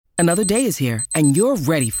Another day is here, and you're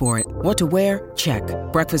ready for it. What to wear? Check.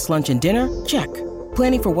 Breakfast, lunch, and dinner? Check.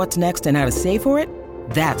 Planning for what's next and how to save for it?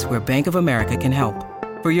 That's where Bank of America can help.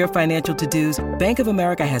 For your financial to-dos, Bank of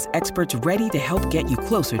America has experts ready to help get you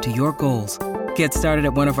closer to your goals. Get started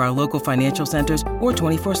at one of our local financial centers or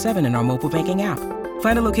 24/7 in our mobile banking app.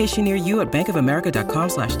 Find a location near you at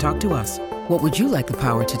bankofamerica.com/talktous. What would you like the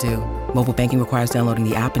power to do? Mobile banking requires downloading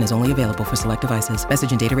the app and is only available for select devices. Message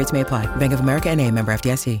and data rates may apply. Bank of America N.A., member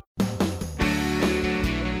FDIC.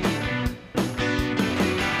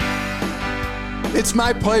 It's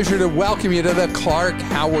my pleasure to welcome you to the Clark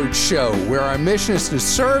Howard Show, where our mission is to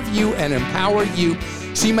serve you and empower you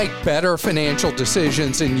so you make better financial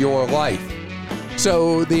decisions in your life.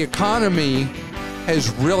 So the economy has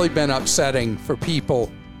really been upsetting for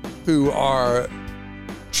people who are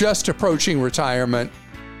just approaching retirement,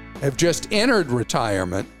 have just entered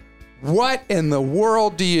retirement. What in the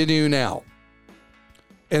world do you do now?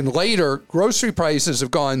 And later, grocery prices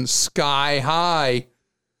have gone sky high,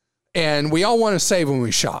 and we all want to save when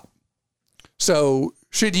we shop. So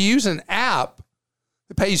should you use an app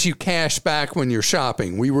that pays you cash back when you're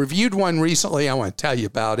shopping? We reviewed one recently. I want to tell you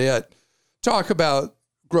about it. Talk about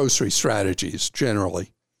grocery strategies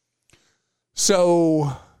generally.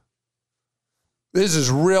 So this is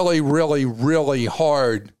really, really, really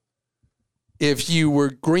hard. If you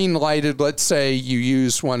were green lighted, let's say you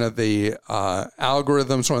use one of the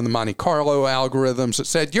algorithms, one of the Monte Carlo algorithms that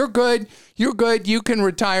said, you're good, you can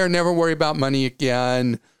retire, never worry about money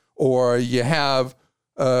again. Or you have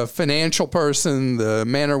a financial person, the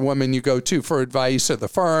man or woman you go to for advice at the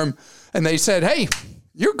firm, and they said, hey,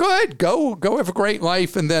 you're good, go have a great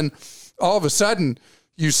life. And then all of a sudden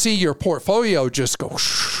you see your portfolio just go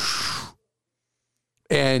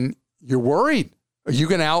and you're worried. Are you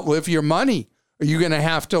going to outlive your money? Are you going to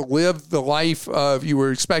have to live the life of, you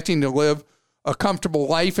were expecting to live a comfortable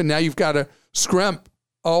life, and now you've got to scrimp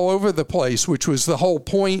all over the place, which was the whole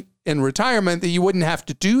point in retirement, that you wouldn't have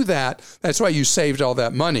to do that. That's why you saved all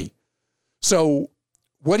that money. So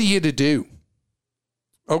what are you to do?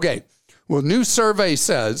 Okay. Well, new survey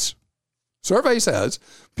says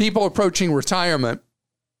people approaching retirement,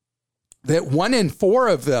 that 1 in 4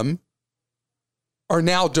 of them are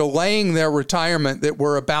now delaying their retirement that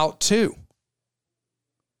were about to.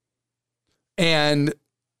 And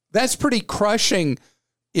that's pretty crushing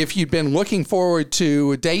if you'd been looking forward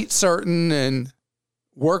to a date certain and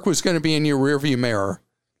work was going to be in your rearview mirror.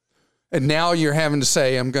 And now you're having to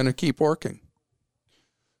say, I'm going to keep working.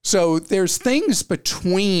 So there's things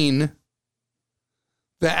between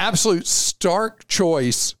the absolute stark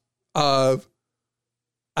choice of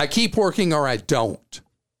I keep working or I don't.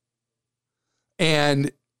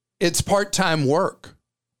 And it's part-time work.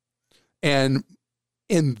 And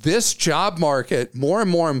in this job market, more and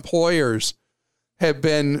more employers have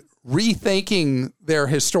been rethinking their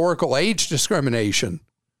historical age discrimination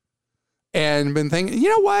and been thinking, you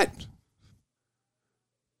know what?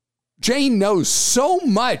 Jane knows so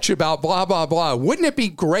much about blah, blah, blah. Wouldn't it be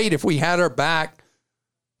great if we had her back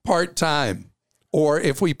part-time, or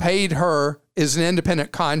if we paid her as an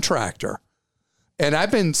independent contractor? And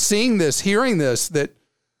I've been seeing this, hearing this, that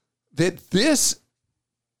this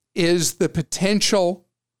is the potential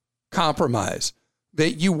compromise,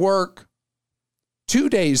 that you work 2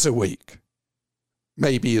 days a week,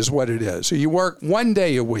 maybe is what it is. So you work 1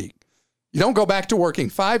 day a week. You don't go back to working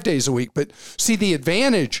 5 days a week, but see the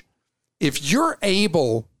advantage, if you're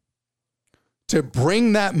able to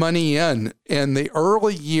bring that money in the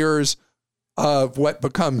early years of what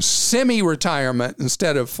becomes semi-retirement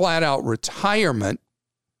instead of flat-out retirement,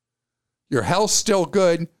 your health's still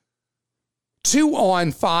good, 2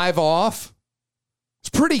 on, 5 off, it's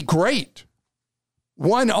pretty great.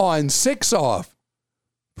 1 on, 6 off,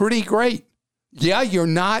 pretty great. Yeah, you're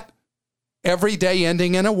not every day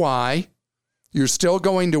ending in a Y. You're still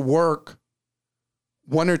going to work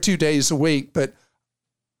 1 or 2 days a week, but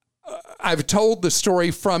I've told the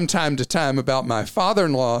story from time to time about my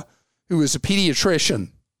father-in-law, who was a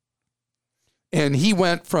pediatrician, and he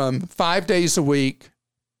went from 5 days a week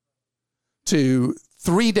to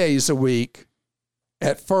 3 days a week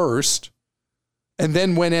at first, and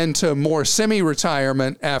then went into more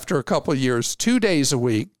semi-retirement after a couple of years, 2 days a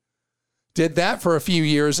week, did that for a few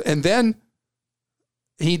years, and then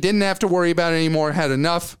he didn't have to worry about it anymore, had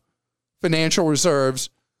enough financial reserves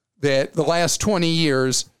that the last 20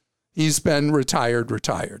 years he's been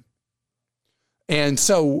retired. And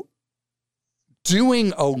so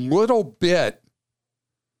doing a little bit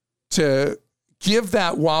to give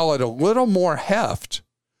that wallet a little more heft,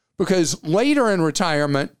 because later in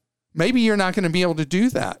retirement, maybe you're not going to be able to do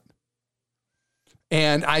that.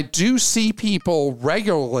 And I do see people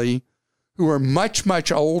regularly who are much,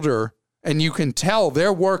 much older, and you can tell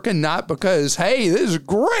they're working not because, hey, this is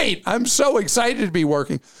great, I'm so excited to be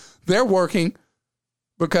working. They're working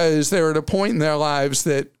because they're at a point in their lives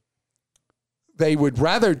that they would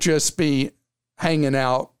rather just be hanging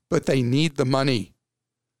out, but they need the money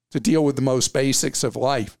to deal with the most basics of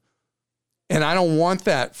life. And I don't want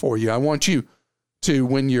that for you. I want you to,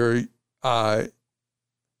 when you're a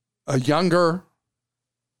younger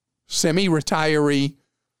semi-retiree,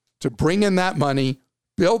 to bring in that money,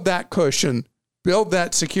 build that cushion, build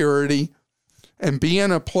that security, and be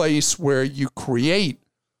in a place where you create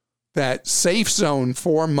that safe zone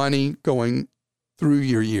for money going through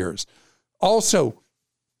your years. Also,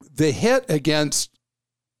 the hit against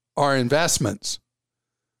our investments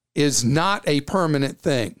is not a permanent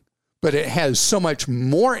thing, but it has so much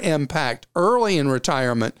more impact early in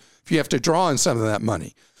retirement if you have to draw on some of that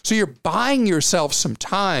money. So you're buying yourself some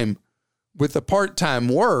time with the part-time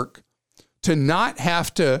work to not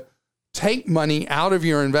have to take money out of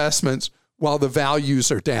your investments while the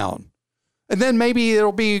values are down. And then maybe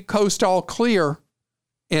it'll be coast all clear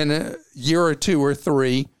in a year or two or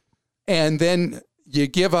three, and then you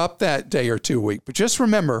give up that day or 2 a week. But just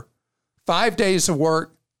remember, 5 days of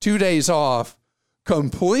work, 2 days off,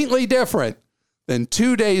 completely different than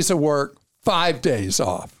 2 days of work, 5 days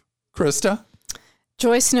off. Krista?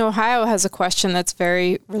 Joyce in Ohio has a question that's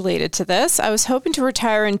very related to this. I was hoping to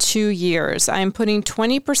retire in 2 years. I am putting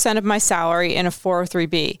 20% of my salary in a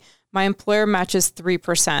 403B. My employer matches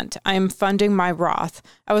 3%. I am funding my Roth.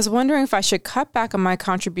 I was wondering if I should cut back on my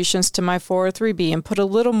contributions to my 403B and put a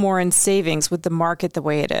little more in savings with the market the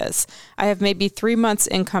way it is. I have maybe 3 months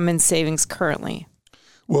income in savings currently.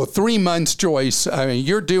 Well, 3 months, Joyce, I mean,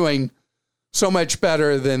 you're doing so much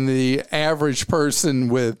better than the average person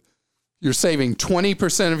you're saving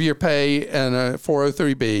 20% of your pay in a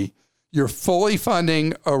 403B. You're fully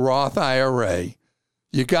funding a Roth IRA.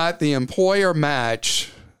 You got the employer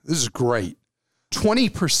match. This is great.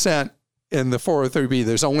 20% in the 403B.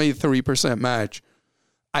 There's only a 3% match.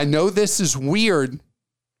 I know this is weird,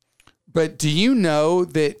 but do you know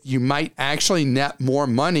that you might actually net more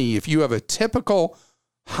money if you have a typical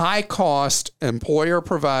high-cost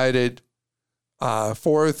employer-provided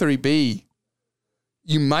 403B?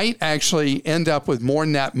 You might actually end up with more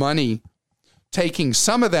net money taking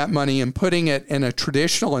some of that money and putting it in a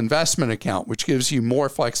traditional investment account, which gives you more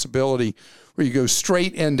flexibility, where you go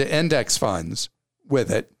straight into index funds with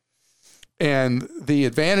it. And the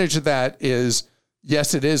advantage of that is,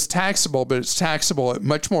 yes, it is taxable, but it's taxable at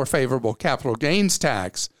much more favorable capital gains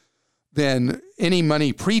tax than any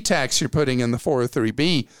money pre-tax you're putting in the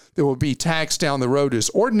 403B that will be taxed down the road as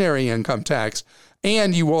ordinary income tax.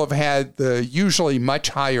 And you will have had the usually much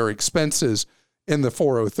higher expenses in the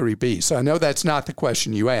 403B. So I know that's not the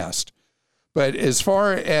question you asked. But as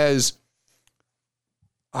far as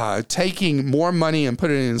taking more money and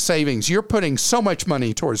putting it in savings, you're putting so much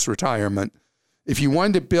money towards retirement. If you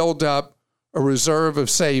wanted to build up a reserve of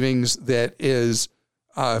savings that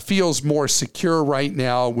feels more secure right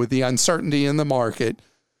now with the uncertainty in the market,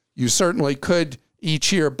 you certainly could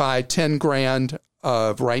each year buy 10 grand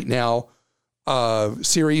of right now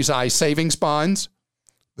Series I savings bonds.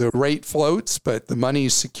 The rate floats, but the money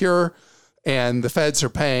is secure, and the feds are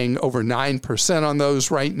paying over 9% on those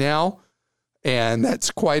right now. And that's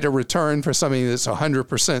quite a return for something that's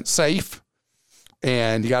 100% safe.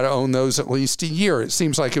 And you got to own those at least a year. It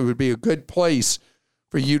seems like it would be a good place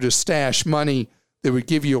for you to stash money that would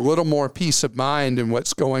give you a little more peace of mind in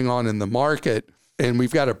what's going on in the market. And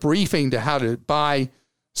we've got a briefing to how to buy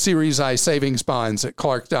Series I savings bonds at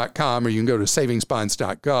clark.com, or you can go to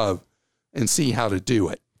savingsbonds.gov and see how to do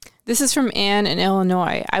it. This is from Ann in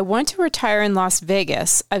Illinois. I want to retire in Las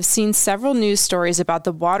Vegas. I've seen several news stories about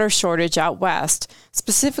the water shortage out west,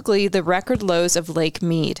 specifically the record lows of Lake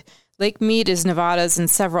Mead. Lake Mead is Nevada's and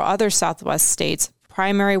several other Southwest states'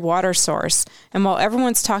 primary water source. And while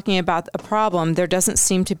everyone's talking about a problem, there doesn't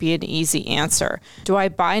seem to be an easy answer. Do I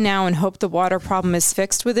buy now and hope the water problem is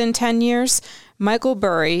fixed within 10 years? Michael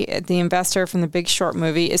Burry, the investor from the Big Short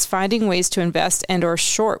movie, is finding ways to invest and or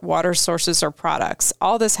short water sources or products.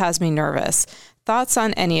 All this has me nervous. Thoughts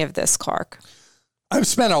on any of this, Clark? I've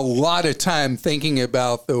spent a lot of time thinking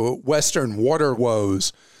about the Western water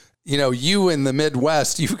woes. You know, you in the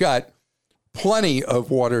Midwest, you've got plenty of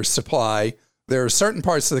water supply. There are certain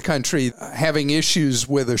parts of the country having issues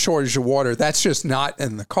with a shortage of water. That's just not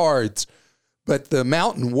in the cards. But the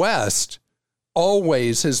Mountain West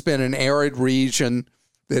always has been an arid region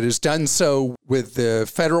that has done so with the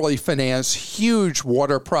federally financed huge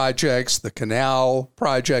water projects, the canal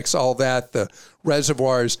projects, all that, the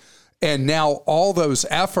reservoirs. And now all those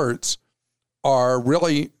efforts are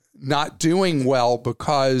really not doing well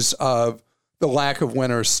because of the lack of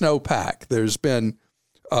winter snowpack. There's been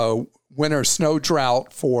a winter snow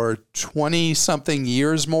drought for 20-something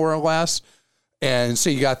years, more or less. And so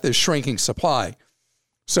you got this shrinking supply.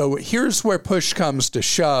 So here's where push comes to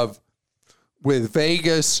shove with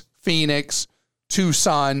Vegas, Phoenix,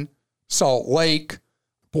 Tucson, Salt Lake,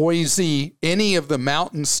 Boise, any of the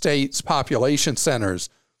mountain states' population centers,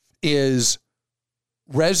 is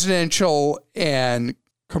residential and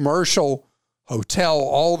commercial, hotel,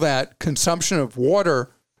 all that consumption of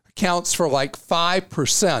water accounts for like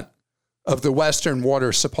 5% of the Western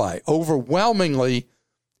water supply. Overwhelmingly,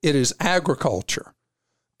 it is agriculture.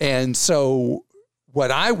 And so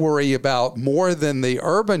what I worry about more than the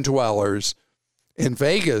urban dwellers in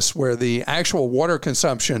Vegas, where the actual water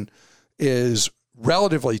consumption is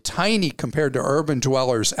relatively tiny compared to urban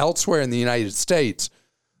dwellers elsewhere in the United States,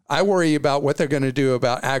 I worry about what they're going to do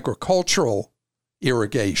about agricultural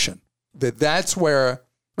irrigation. That's where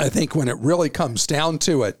I think when it really comes down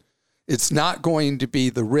to it, it's not going to be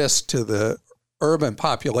the risk to the urban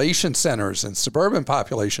population centers and suburban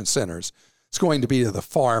population centers. It's going to be to the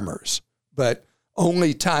farmers. But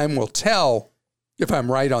only time will tell if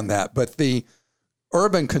I'm right on that. But the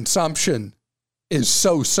urban consumption is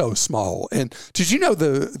so small. And did you know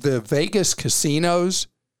the Vegas casinos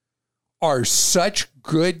are such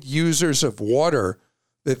good users of water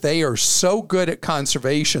that they are so good at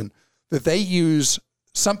conservation that they use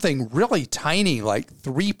something really tiny, like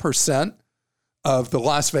 3% of the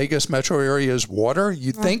Las Vegas metro area's water?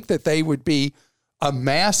 You'd think that they would be a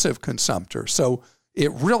massive consumptor. So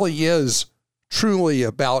it really is truly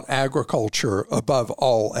about agriculture above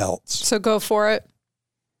all else. So go for it.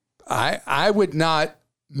 I would not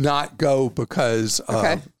go because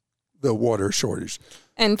of the water shortage.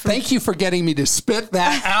 And thank you for getting me to spit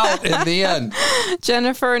that out in the end.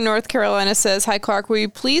 Jennifer in North Carolina says, "Hi, Clark. Will you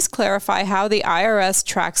please clarify how the IRS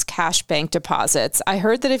tracks cash bank deposits? I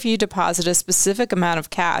heard that if you deposit a specific amount of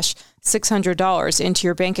cash, $600, into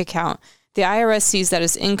your bank account, the IRS sees that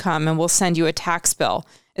as income and will send you a tax bill.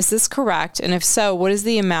 Is this correct? And if so, what is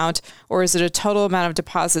the amount, or is it a total amount of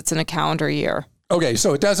deposits in a calendar year?" Okay,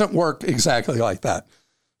 so it doesn't work exactly like that.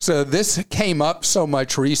 So this came up so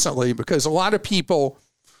much recently because a lot of people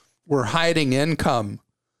were hiding income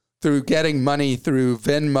through getting money through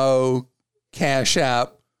Venmo, Cash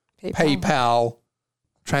App, PayPal.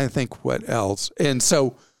 I'm trying to think what else. And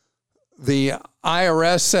so the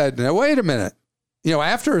IRS said, now, wait a minute.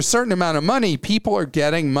 After a certain amount of money, people are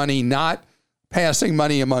getting money, not passing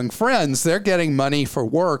money among friends. They're getting money for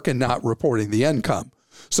work and not reporting the income.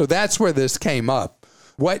 So that's where this came up.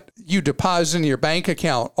 What you deposit in your bank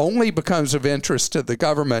account only becomes of interest to the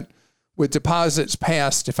government with deposits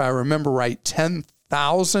past, if I remember right,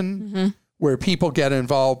 10,000, where people get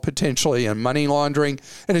involved potentially in money laundering.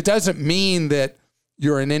 And it doesn't mean that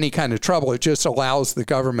you're in any kind of trouble. It just allows the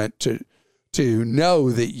government to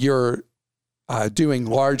know that you're doing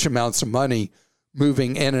large amounts of money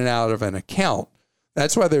moving in and out of an account.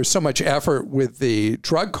 That's why there's so much effort with the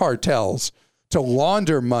drug cartels to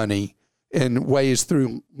launder money in ways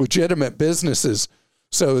through legitimate businesses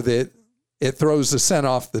so that it throws the scent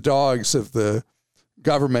off the dogs of the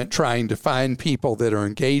government trying to find people that are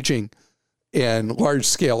engaging in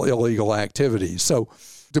large-scale illegal activities. So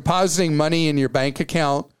depositing money in your bank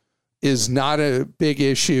account is not a big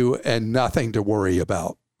issue and nothing to worry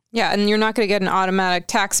about. Yeah, and you're not going to get an automatic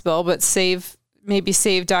tax bill, but save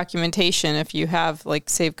documentation if you have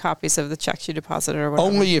saved copies of the checks you deposited or whatever.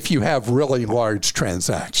 Only if you have really large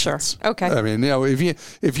transactions. Sure. Okay. I mean,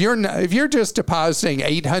 if you're just depositing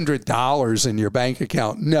 $800 in your bank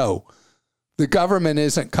account, no, the government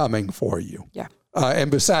isn't coming for you. Yeah.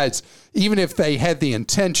 And besides, even if they had the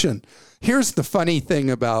intention, here's the funny thing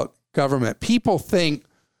about government. People think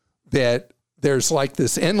that there's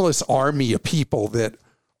this endless army of people that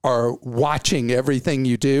are watching everything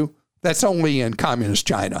you do. That's only in communist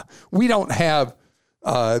China. We don't have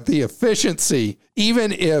the efficiency,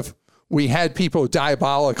 even if we had people who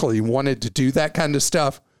diabolically wanted to do that kind of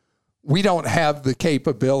stuff, we don't have the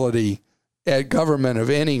capability at government of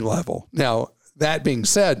any level. Now, that being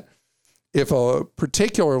said, if a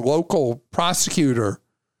particular local prosecutor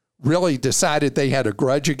really decided they had a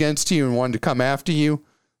grudge against you and wanted to come after you,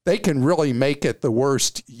 they can really make it the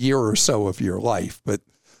worst year or so of your life. But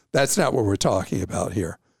that's not what we're talking about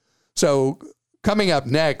here. So coming up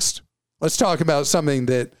next, let's talk about something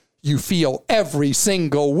that you feel every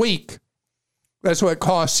single week. That's what it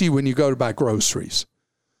costs you when you go to buy groceries.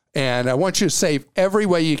 And I want you to save every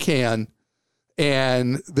way you can.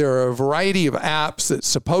 And there are a variety of apps that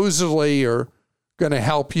supposedly are going to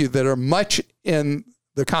help you that are much in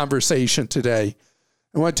the conversation today.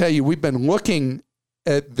 I want to tell you, we've been looking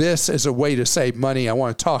at this as a way to save money. I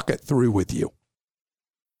want to talk it through with you.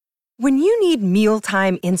 When you need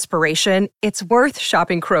mealtime inspiration, it's worth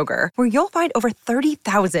shopping Kroger, where you'll find over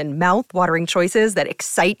 30,000 mouth-watering choices that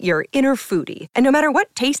excite your inner foodie. And no matter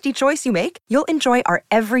what tasty choice you make, you'll enjoy our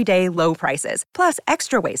everyday low prices, plus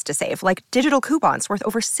extra ways to save, like digital coupons worth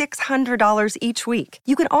over $600 each week.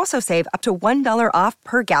 You can also save up to $1 off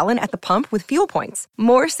per gallon at the pump with fuel points.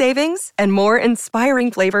 More savings and more inspiring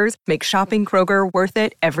flavors make shopping Kroger worth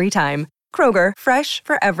it every time. Kroger, fresh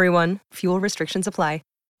for everyone. Fuel restrictions apply.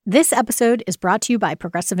 This episode is brought to you by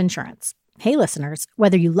Progressive Insurance. Hey, listeners,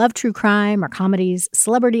 whether you love true crime or comedies,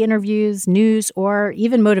 celebrity interviews, news, or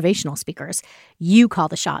even motivational speakers, you call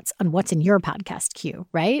the shots on what's in your podcast queue,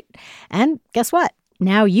 right? And guess what?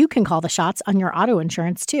 Now you can call the shots on your auto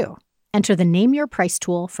insurance, too. Enter the Name Your Price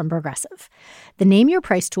tool from Progressive. The Name Your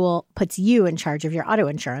Price tool puts you in charge of your auto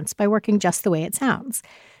insurance by working just the way it sounds.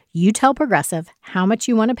 You tell Progressive how much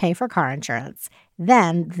you want to pay for car insurance.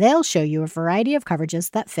 Then they'll show you a variety of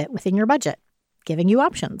coverages that fit within your budget, giving you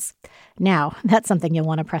options. Now, that's something you'll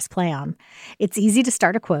want to press play on. It's easy to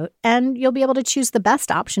start a quote, and you'll be able to choose the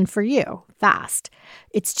best option for you fast.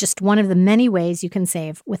 It's just one of the many ways you can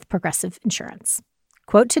save with Progressive Insurance.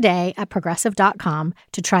 Quote today at Progressive.com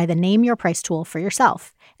to try the Name Your Price tool for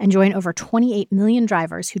yourself and join over 28 million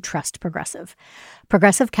drivers who trust Progressive.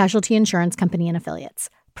 Progressive Casualty Insurance Company and Affiliates.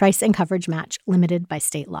 Price and coverage match limited by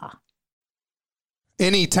state law.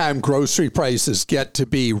 Anytime grocery prices get to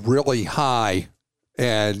be really high,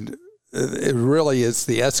 and it really is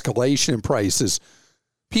the escalation in prices,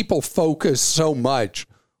 people focus so much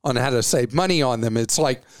on how to save money on them. It's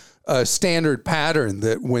like a standard pattern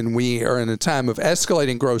that when we are in a time of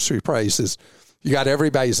escalating grocery prices, you got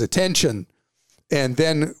everybody's attention. And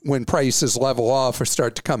then when prices level off or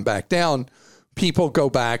start to come back down, people go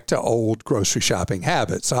back to old grocery shopping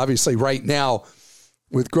habits. Obviously, right now,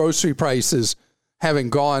 with grocery prices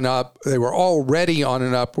having gone up, they were already on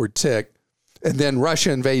an upward tick. And then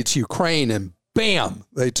Russia invades Ukraine and bam,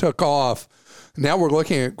 they took off. Now we're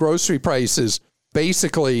looking at grocery prices.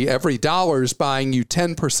 Basically, every dollar is buying you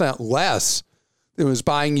 10% less than it was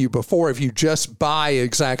buying you before if you just buy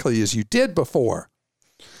exactly as you did before.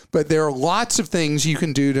 But there are lots of things you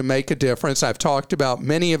can do to make a difference. I've talked about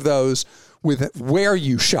many of those with where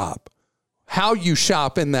you shop, how you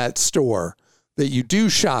shop in that store that you do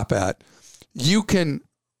shop at. You can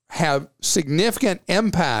have significant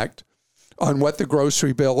impact on what the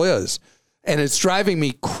grocery bill is. And it's driving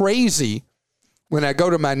me crazy when I go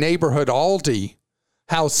to my neighborhood Aldi,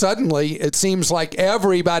 how suddenly it seems like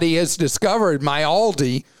everybody has discovered my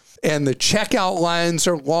Aldi and the checkout lines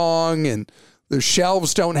are long and the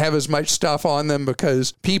shelves don't have as much stuff on them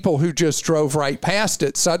because people who just drove right past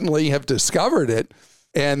it suddenly have discovered it.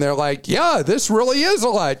 And they're like, yeah, this really is a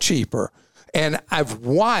lot cheaper. And I've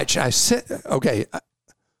watched, I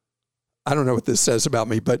don't know what this says about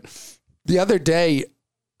me, but the other day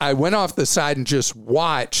I went off the side and just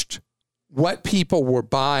watched what people were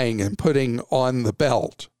buying and putting on the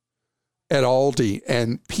belt at Aldi.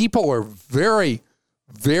 And people are very,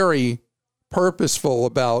 very purposeful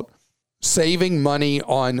about saving money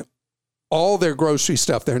on all their grocery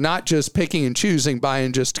stuff. They're not just picking and choosing,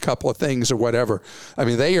 buying just a couple of things or whatever. I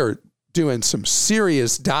mean, they are doing some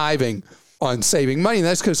serious diving on saving money. And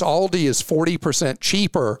that's because Aldi is 40%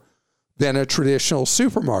 cheaper than a traditional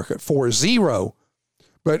supermarket, 40,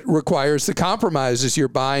 but requires the compromises. You're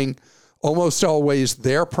buying almost always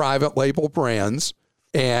their private label brands.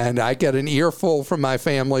 And I get an earful from my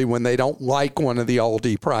family when they don't like one of the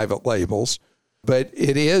Aldi private labels. But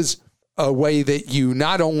it is a way that you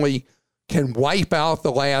not only can wipe out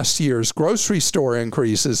the last year's grocery store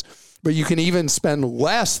increases, but you can even spend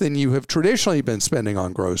less than you have traditionally been spending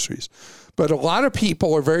on groceries. But a lot of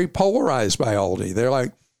people are very polarized by Aldi. They're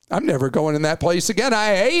like, I'm never going in that place again.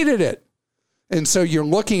 I hated it. And so you're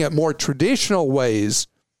looking at more traditional ways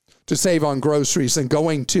to save on groceries than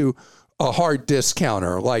going to a hard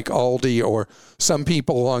discounter like Aldi, or some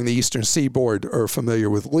people along the Eastern Seaboard are familiar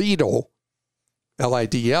with Lidl,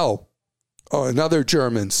 Lidl, another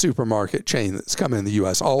German supermarket chain that's come in the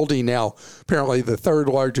U.S. Aldi now apparently the third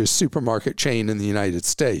largest supermarket chain in the United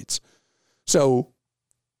States. So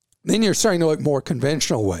then you're starting to look more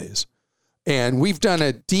conventional ways. And we've done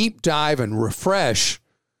a deep dive and refresh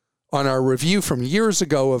on our review from years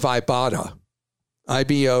ago of Ibotta,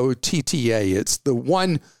 IBOTTA. It's the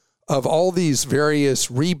one of all these various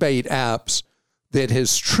rebate apps that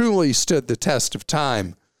has truly stood the test of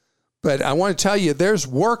time. But I want to tell you, there's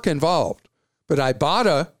work involved. But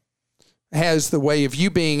Ibotta has the way of you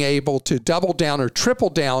being able to double down or triple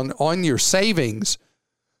down on your savings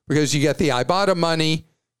because you get the Ibotta money,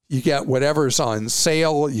 you get whatever's on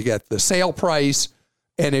sale, you get the sale price.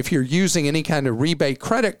 And if you're using any kind of rebate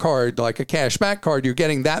credit card, like a cashback card, you're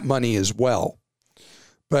getting that money as well.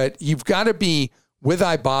 But you've got to be with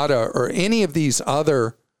Ibotta or any of these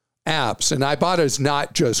other apps. And Ibotta is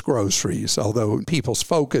not just groceries, although people's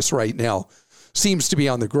focus right now seems to be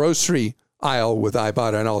on the grocery aisle with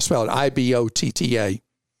Ibotta, and I'll spell it IBOTTA,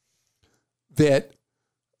 that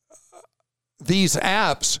these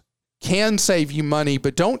apps can save you money,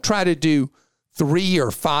 but don't try to do 3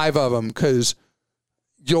 or 5 of them because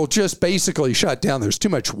you'll just basically shut down. There's too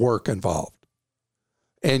much work involved.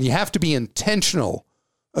 And you have to be intentional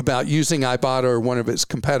about using Ibotta or one of its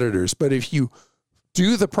competitors. But if you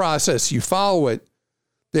do the process, you follow it,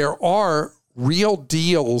 there are real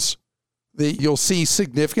deals that you'll see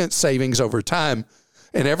significant savings over time.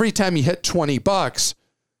 And every time you hit $20,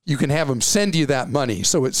 you can have them send you that money.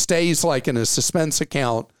 So it stays like in a suspense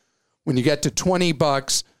account. When you get to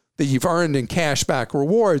 $20 that you've earned in cashback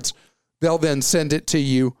rewards, they'll then send it to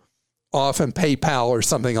you off in PayPal or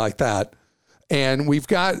something like that. And we've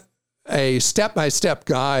got a step-by-step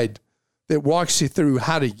guide that walks you through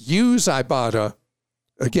how to use Ibotta,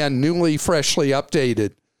 again, newly, freshly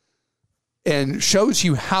updated, and shows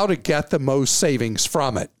you how to get the most savings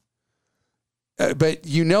from it. But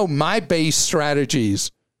you know, my base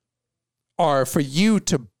strategies are for you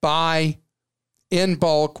to buy in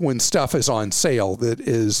bulk when stuff is on sale that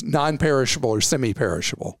is non-perishable or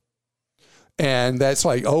semi-perishable. And that's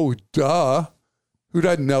like, oh, duh. Who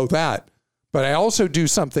doesn't know that? But I also do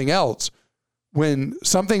something else. When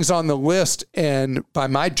something's on the list and by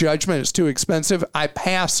my judgment it's too expensive, I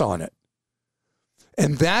pass on it.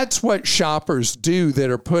 And that's what shoppers do that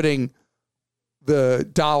are putting the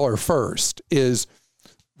dollar first, is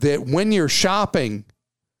that when you're shopping,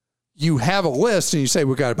 you have a list and you say,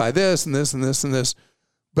 we got to buy this and this and this and this,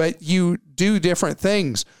 but you do different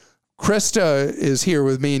things. Krista is here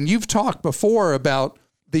with me, and you've talked before about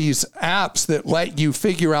these apps that let you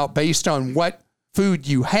figure out based on what food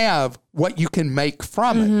you have, what you can make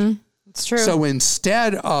from it. It's true. So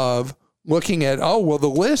instead of looking at, oh, well, the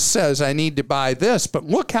list says I need to buy this, but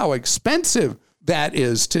look how expensive that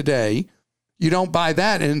is today. You don't buy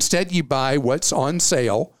that. And instead you buy what's on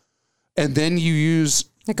sale. And then you use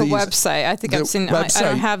like a website. I think I've seen, I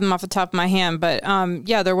don't have them off the top of my hand, but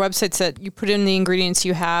yeah, they're websites that you put in the ingredients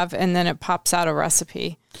you have and then it pops out a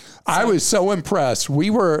recipe. I was so impressed.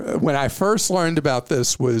 When I first learned about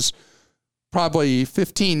this was probably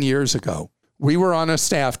 15 years ago. We were on a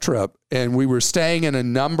staff trip and we were staying in a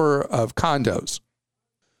number of condos.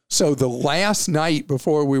 So the last night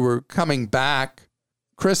before we were coming back,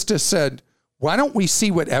 Krista said, why don't we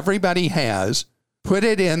see what everybody has, put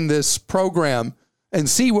it in this program and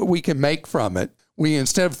see what we can make from it. We,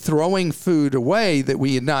 instead of throwing food away that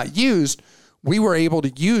we had not used, we were able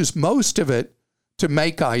to use most of it to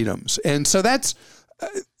make items. And so that's,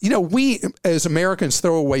 we as Americans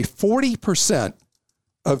throw away 40%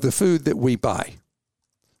 of the food that we buy.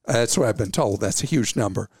 That's what I've been told. That's a huge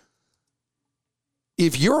number.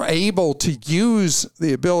 If you're able to use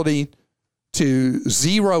the ability to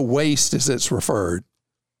zero waste, as it's referred,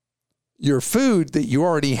 your food that you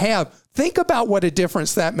already have, think about what a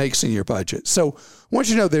difference that makes in your budget. So I want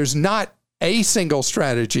you to know there's not a single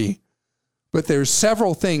strategy, but there's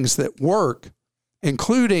several things that work,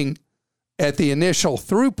 including at the initial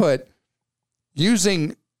throughput,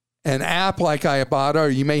 using an app like Ibotta, or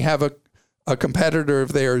you may have a competitor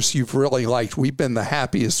of theirs you've really liked. We've been the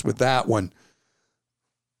happiest with that one.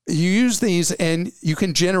 You use these and you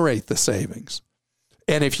can generate the savings.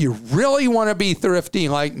 And if you really want to be thrifty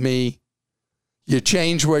like me, you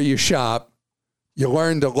change where you shop. You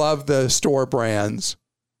learn to love the store brands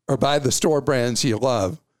or buy the store brands you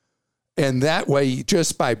love. And that way,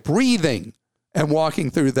 just by breathing and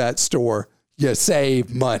walking through that store, you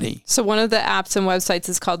save money. So one of the apps and websites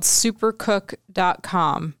is called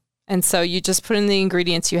supercook.com. And so you just put in the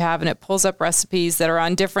ingredients you have and it pulls up recipes that are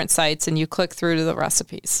on different sites and you click through to the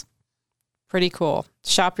recipes. Pretty cool.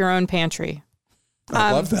 Shop your own pantry.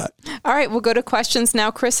 I love that. All right, we'll go to questions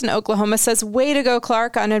now. Chris in Oklahoma says, way to go,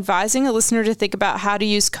 Clark, on advising a listener to think about how to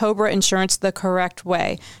use COBRA insurance the correct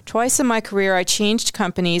way. Twice in my career, I changed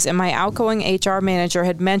companies, and my outgoing HR manager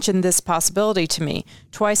had mentioned this possibility to me.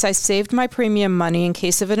 Twice, I saved my premium money in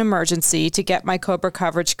case of an emergency to get my COBRA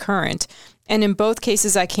coverage current. And in both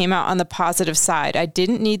cases, I came out on the positive side. I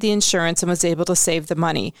didn't need the insurance and was able to save the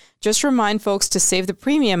money. Just remind folks to save the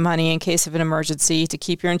premium money in case of an emergency to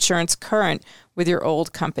keep your insurance current with your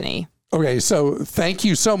old company. Okay, so thank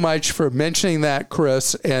you so much for mentioning that,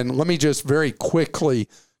 Chris. And let me just very quickly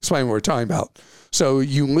explain what we're talking about. So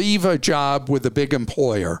you leave a job with a big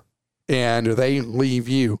employer and they leave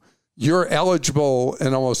you. You're eligible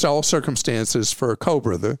in almost all circumstances for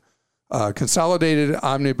COBRA, the Consolidated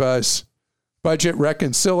Omnibus Budget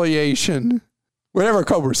Reconciliation, whatever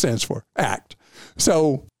COBRA stands for, Act.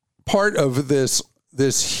 So part of this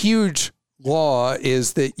huge law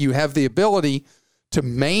is that you have the ability to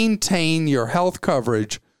maintain your health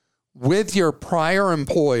coverage with your prior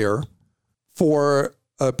employer for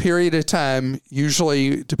a period of time,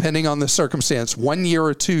 usually depending on the circumstance, 1 year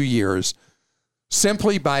or 2 years,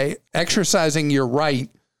 simply by exercising your right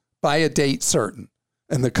by a date certain.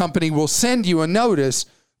 And the company will send you a notice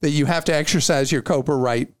that you have to exercise your COBRA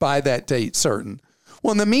right by that date certain.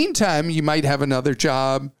 Well, in the meantime, you might have another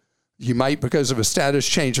job. You might, because of a status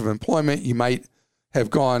change of employment, you might have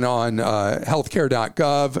gone on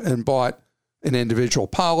healthcare.gov and bought an individual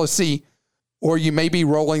policy, or you may be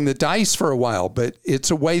rolling the dice for a while, but it's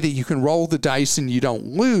a way that you can roll the dice and you don't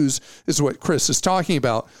lose, is what Chris is talking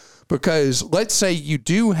about. Because let's say you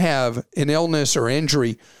do have an illness or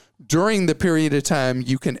injury during the period of time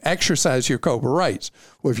you can exercise your COBRA rights.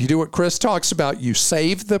 Well, if you do what Chris talks about, you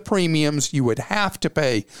save the premiums you would have to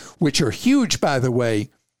pay, which are huge, by the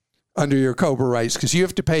way, under your COBRA rights, because you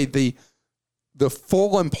have to pay the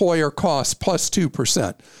full employer cost plus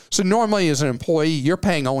 2%. So normally as an employee, you're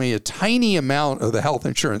paying only a tiny amount of the health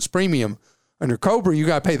insurance premium. Under COBRA, you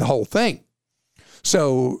got to pay the whole thing.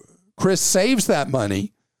 So Chris saves that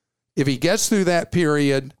money. If he gets through that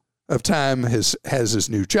period of time, has his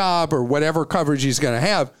new job or whatever coverage he's going to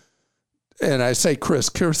have, and I say Chris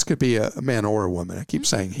could be a man or a woman. I keep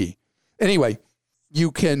saying he. Anyway, you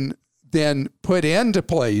can then put into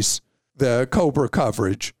place the COBRA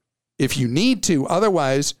coverage if you need to.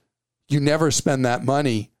 Otherwise, you never spend that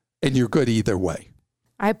money and you're good either way.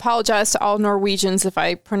 I apologize to all Norwegians if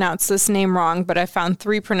I pronounce this name wrong, but I found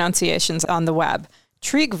 3 pronunciations on the web.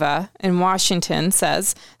 Trygve in Washington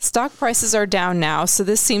says, stock prices are down now, so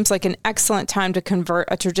this seems like an excellent time to convert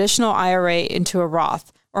a traditional IRA into a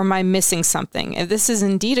Roth. Or am I missing something? If this is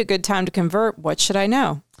indeed a good time to convert, what should I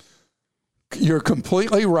know? You're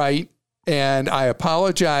completely right. And I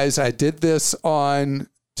apologize. I did this on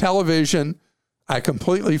television. I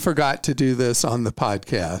completely forgot to do this on the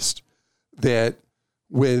podcast. That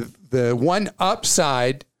with the one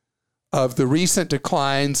upside of the recent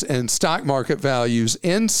declines in stock market values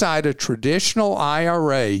inside a traditional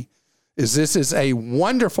IRA is this is a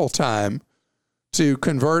wonderful time to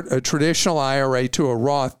convert a traditional IRA to a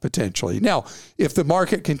Roth potentially. Now, if the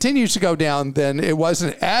market continues to go down, then it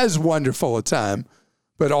wasn't as wonderful a time,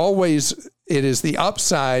 but always it is the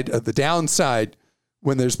upside of the downside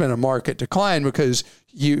when there's been a market decline, because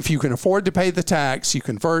if you can afford to pay the tax, you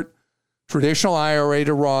convert traditional IRA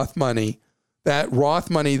to Roth money. That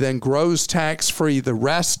Roth money then grows tax-free the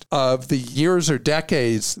rest of the years or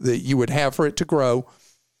decades that you would have for it to grow.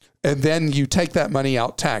 And then you take that money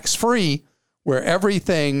out tax-free, where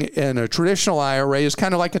everything in a traditional IRA is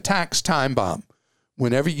kind of like a tax time bomb.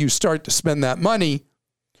 Whenever you start to spend that money,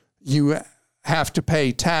 you have to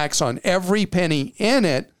pay tax on every penny in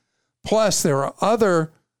it. Plus, there are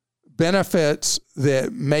other benefits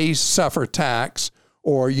that may suffer tax,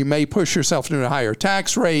 or you may push yourself into a higher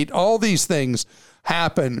tax rate. All these things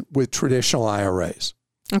happen with traditional IRAs.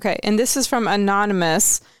 Okay, and this is from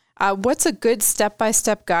Anonymous. What's a good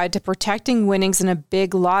step-by-step guide to protecting winnings in a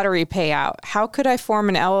big lottery payout? How could I form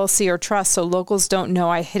an LLC or trust so locals don't know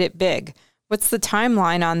I hit it big? What's the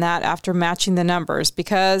timeline on that after matching the numbers?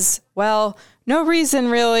 Because, well, no reason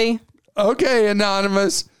really. Okay,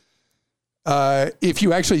 Anonymous. If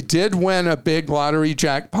you actually did win a big lottery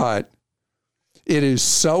jackpot, it is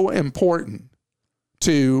so important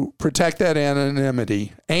to protect that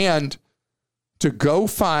anonymity and to go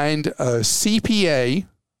find a CPA,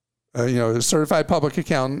 a certified public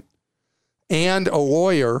accountant, and a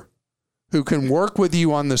lawyer who can work with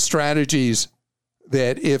you on the strategies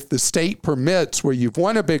that if the state permits where you've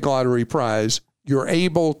won a big lottery prize, you're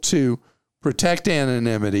able to protect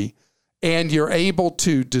anonymity and you're able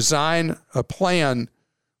to design a plan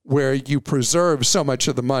where you preserve so much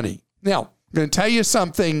of the money. Now, I'm going to tell you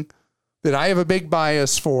something that I have a big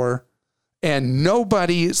bias for, and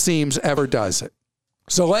nobody, it seems, ever does it.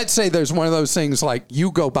 So let's say there's one of those things like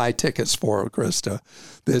you go buy tickets for, Krista.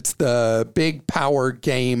 That's the big power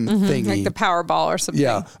game thingy. Like the Powerball or something.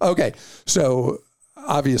 Yeah. Okay. So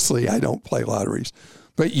obviously I don't play lotteries,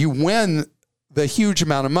 but you win the huge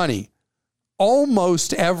amount of money.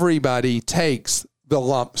 Almost everybody takes the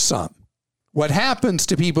lump sum. What happens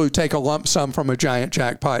to people who take a lump sum from a giant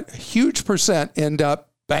jackpot, a huge percent end up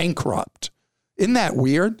bankrupt. Isn't that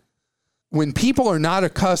weird? When people are not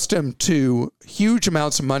accustomed to huge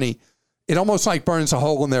amounts of money, it almost like burns a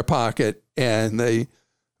hole in their pocket, and the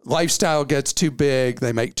lifestyle gets too big.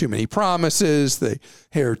 They make too many promises. They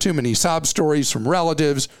hear too many sob stories from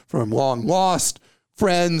relatives, from long lost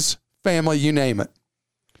friends, family, you name it.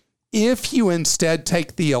 If you instead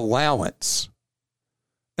take the allowance,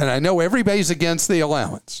 and I know everybody's against the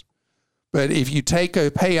allowance, but if you take a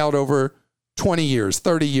payout over 20 years,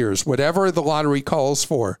 30 years, whatever the lottery calls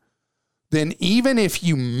for, then even if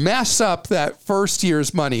you mess up that first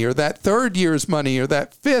year's money or that third year's money or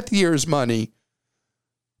that fifth year's money,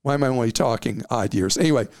 why am I only talking odd years?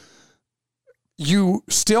 Anyway, you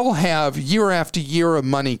still have year after year of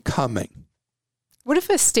money coming. What if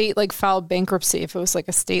a state like filed bankruptcy, if it was like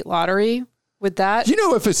a state lottery? Would that? You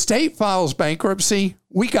know, if a state files bankruptcy,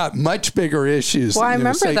 we got much bigger issues. Well, I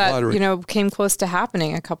remember that, lottery. Came close to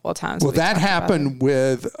happening a couple of times. Well, that happened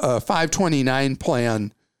with a 529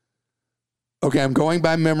 plan. Okay, I'm going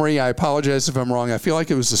by memory. I apologize if I'm wrong. I feel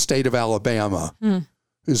like it was the state of Alabama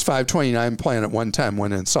whose 529 plan at one time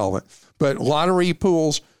went insolvent. But lottery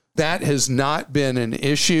pools, that has not been an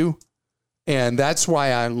issue. And that's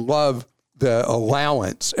why I love the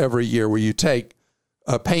allowance every year where you take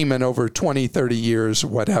a payment over 20, 30 years,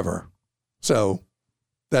 whatever. So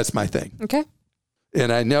that's my thing. Okay.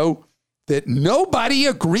 And I know that nobody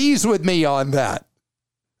agrees with me on that.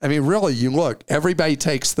 I mean, really, you look, everybody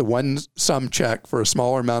takes the one sum check for a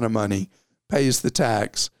smaller amount of money, pays the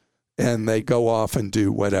tax, and they go off and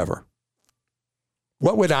do whatever.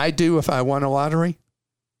 What would I do if I won a lottery?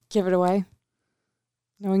 Give it away.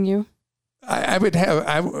 Knowing you.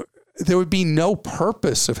 There would be no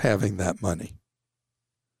purpose of having that money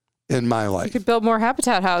in my life. You could build more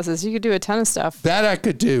habitat houses. You could do a ton of stuff. That I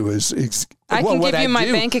could do I can give you my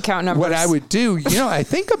bank account numbers. What I would do, I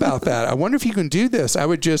think about that. I wonder if you can do this. I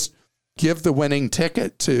would just give the winning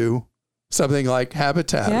ticket to something like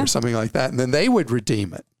Habitat or something like that, and then they would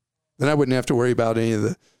redeem it. Then I wouldn't have to worry about any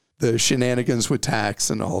of the shenanigans with tax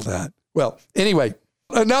and all that. Well, anyway,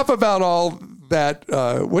 enough about all that.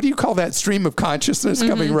 What do you call that stream of consciousness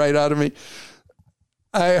coming right out of me?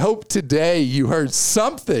 I hope today you heard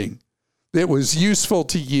something that was useful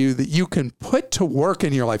to you that you can put to work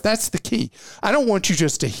in your life. That's the key. I don't want you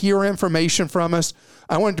just to hear information from us.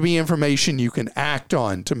 I want it to be information you can act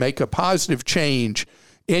on to make a positive change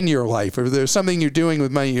in your life. If there's something you're doing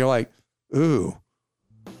with money, you're like, ooh,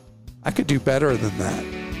 I could do better than that.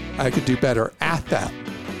 I could do better at that.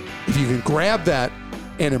 If you can grab that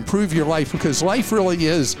and improve your life, because life really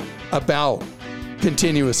is about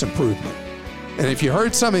continuous improvement. And if you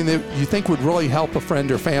heard something that you think would really help a friend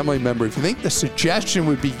or family member, if you think the suggestion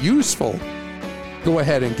would be useful, go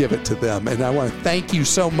ahead and give it to them. And I want to thank you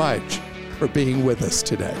so much for being with us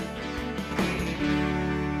today.